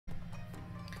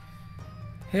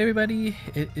Hey everybody,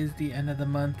 it is the end of the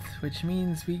month, which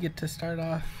means we get to start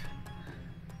off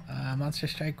Monster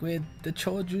Strike with the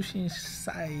超獣神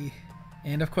祭.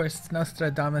 And of course,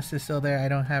 Nostradamus is still there. I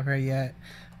don't have her yet,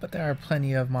 but there are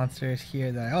plenty of monsters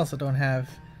here that I also don't have.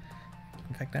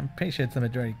 In fact, I'm pretty sure it's the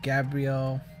majority.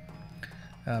 Gabriel,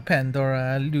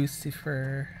 Pandora,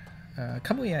 Lucifer,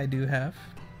 Kamui I do have.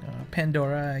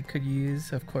 Pandora I could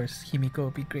use. Of course, Himiko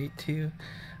would be great too.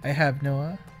 I have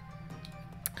Noah.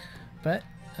 But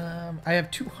I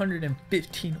have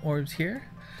 215 orbs here,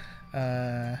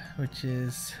 which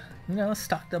is, you know,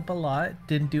 stocked up a lot.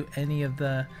 Didn't do any of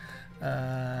the,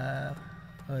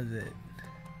 what was it?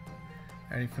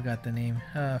 I already forgot the name.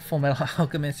 Full Metal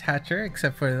Alchemist Hatcher,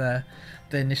 except for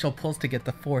the initial pulls to get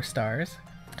the 4 stars.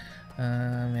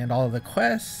 And all of the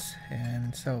quests,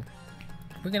 and so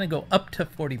we're gonna go up to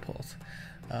 40 pulls.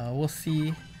 We'll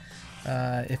see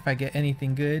if I get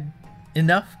anything good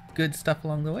enough. Good stuff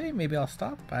along the way. Maybe I'll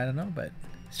stop. I don't know, but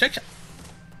strike shot.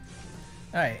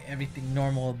 Alright, everything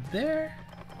normal there.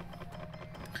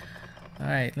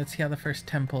 Alright, let's see how the first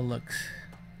tempo looks.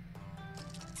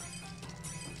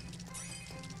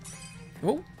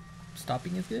 Oh,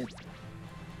 stopping is good.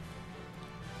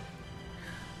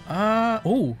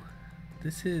 Oh,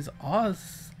 this is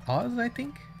Oz, I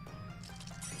think.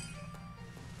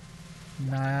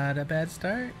 Not a bad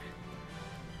start.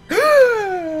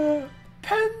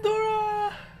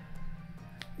 Pandora!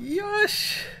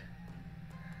 Yosh!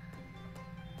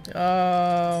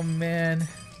 Oh man,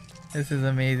 this is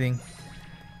amazing.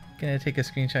 Gonna take a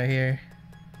screenshot here.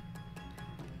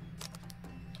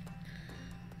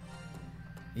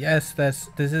 Yes, this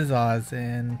is Oz,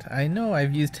 and I know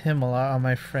I've used him a lot on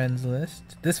my friends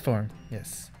list. This form,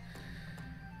 yes.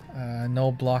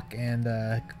 No block and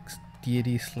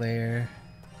Deity Slayer.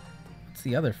 What's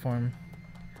the other form?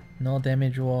 Null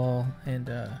damage wall and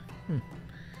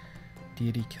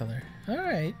Deity Killer.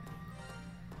 Alright.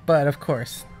 But of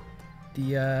course,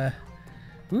 I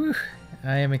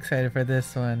am excited for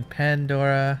this one.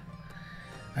 Pandora.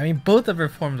 I mean, both of her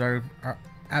forms are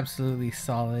absolutely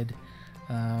solid.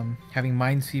 Having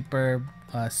Minesweeper,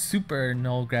 super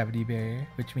null gravity barrier,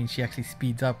 which means she actually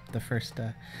speeds up the first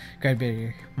gravity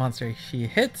barrier monster she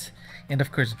hits, and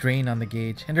of course drain on the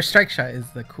gauge. And her strike shot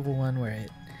is the cool one where it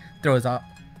throws out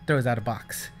a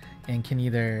box and can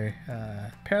either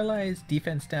paralyze,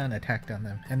 defense down, attack down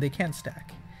them, and they can't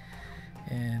stack.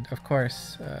 And of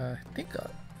course, I think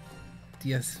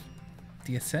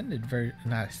the ascended version,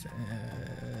 I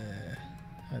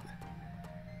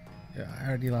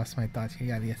already lost my thoughts here.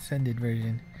 Yeah, the ascended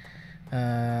version,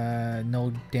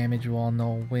 no damage wall,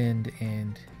 no wind,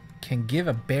 and can give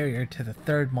a barrier to the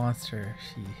third monster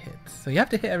she hits. So you have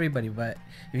to hit everybody, but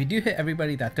if you do hit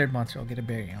everybody, that third monster will get a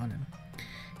barrier on him.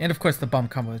 And of course the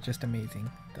bump combo is just amazing.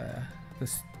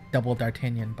 This double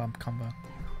D'Artagnan bump combo.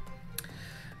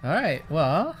 Alright,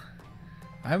 well,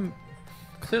 I'm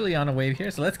clearly on a wave here,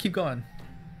 so let's keep going.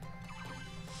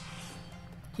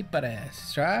 Hipare,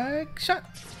 strike, shot.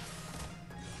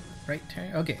 Right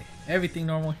turn. Okay, everything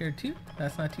normal here too.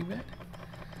 That's not too bad.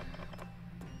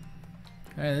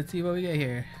 Alright, let's see what we get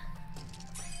here.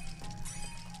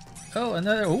 Oh,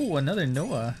 another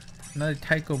Noah. Another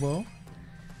Taikobo.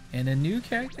 And a new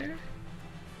character?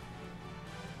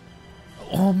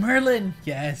 Oh, Merlin!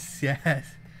 Yes, yes.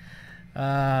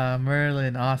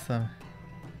 Merlin, awesome.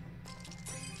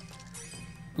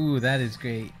 Ooh, that is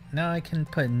great. Now I can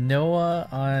put Noah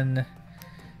on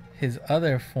his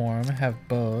other form, have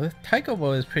both.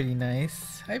 Taikobo is pretty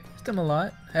nice. I've used him a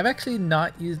lot. I've actually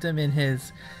not used him in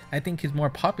his, I think his more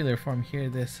popular form here,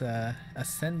 this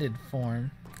Ascended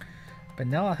form. But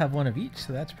now I'll have one of each,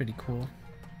 so that's pretty cool.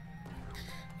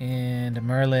 And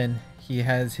Merlin, he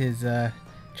has his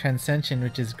Transcension,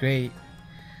 which is great.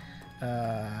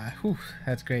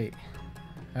 That's great.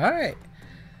 Alright.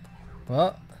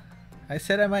 Well, I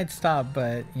said I might stop,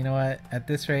 but you know what? At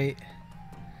this rate,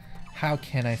 how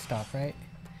can I stop, right?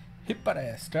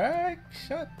 Hipare, strike,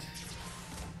 shot.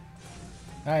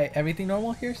 Alright, everything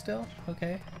normal here still?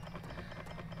 Okay.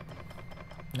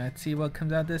 Let's see what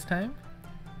comes out this time.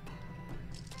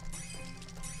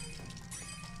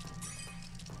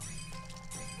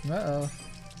 Uh-oh.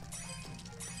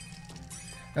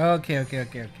 Okay.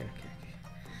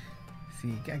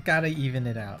 See, I gotta even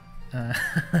it out.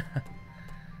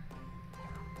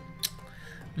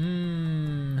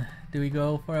 Do we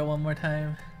go for it one more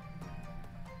time?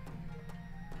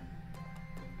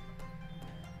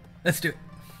 Let's do it.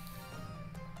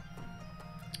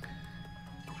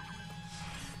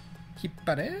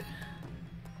 Hipare.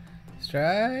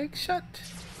 Strike, shot.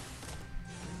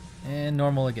 And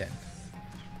normal again.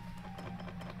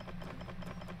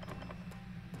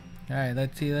 Alright,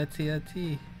 let's see, let's see, let's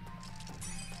see.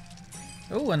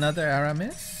 Oh, another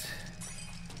Aramis.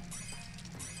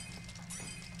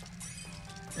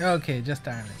 Okay, just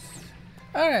Aramis.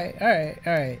 Alright, alright,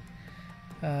 alright.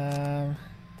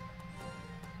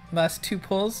 Last two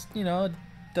pulls, you know,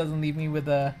 doesn't leave me with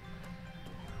a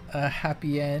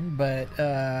happy end, but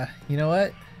you know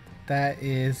what? That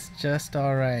is just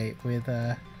alright with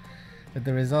the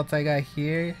results I got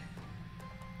here.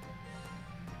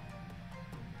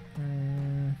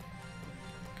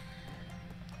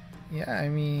 Yeah, I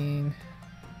mean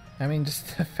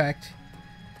just the fact,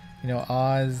 you know,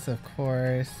 Oz, of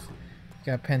course.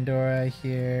 Got Pandora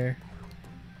here.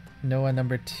 Noah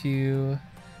number 2.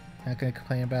 Not gonna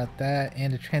complain about that.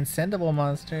 And a transcendable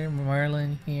monster,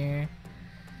 Merlin here.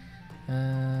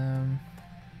 Yeah,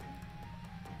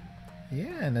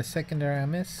 and a second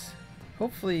Aramis.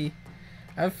 Hopefully,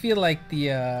 I feel like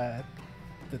the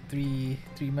three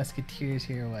musketeers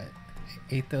here. What,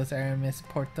 Athos, Aramis,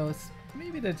 Porthos.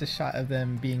 Maybe there's a shot of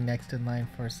them being next in line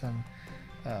for some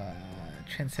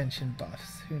transcension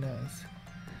buffs. Who knows?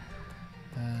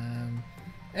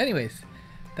 Anyways,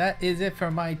 that is it for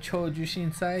my Choju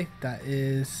Shinsai. That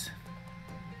is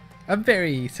a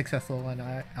very successful one,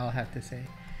 I'll have to say.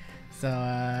 So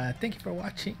thank you for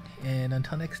watching, and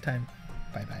until next time,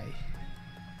 bye bye.